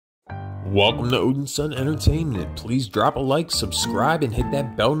Welcome to Odin Sun Entertainment. Please drop a like, subscribe, and hit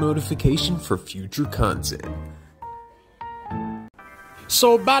that bell notification for future content.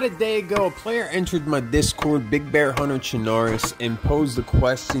 So about a day ago, a player entered my Discord, Big Bear Hunter Chinaris, and posed the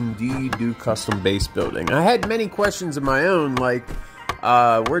question, do you do custom base building? I had many questions of my own, like,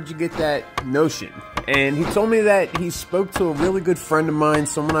 where'd you get that notion? And he told me that he spoke to a really good friend of mine,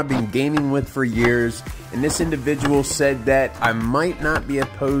 someone I've been gaming with for years, and this individual said that I might not be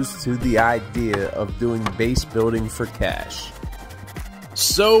opposed to the idea of doing base building for cash.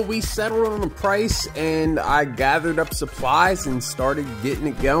 So we settled on a price, and I gathered up supplies and started getting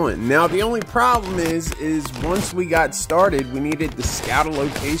it going. Now the only problem is once we got started, we needed to scout a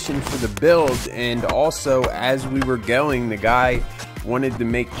location for the build, and also as we were going, the guy wanted to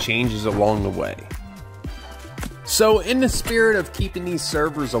make changes along the way. So in the spirit of keeping these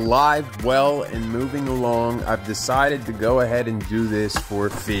servers alive, well, and moving along, I've decided to go ahead and do this for a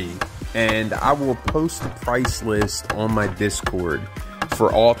fee. And I will post the price list on my Discord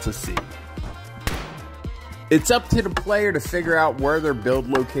for all to see. It's up to the player to figure out where their build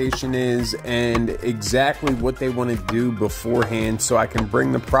location is and exactly what they want to do beforehand, so I can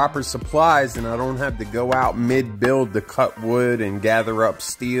bring the proper supplies and I don't have to go out mid-build to cut wood and gather up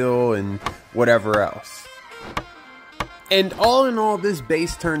steel and whatever else. And all in all, this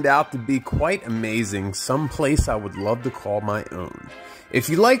base turned out to be quite amazing, some place I would love to call my own. If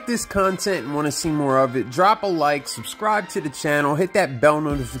you like this content and want to see more of it, drop a like, subscribe to the channel, hit that bell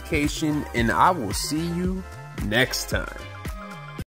notification, and I will see you next time.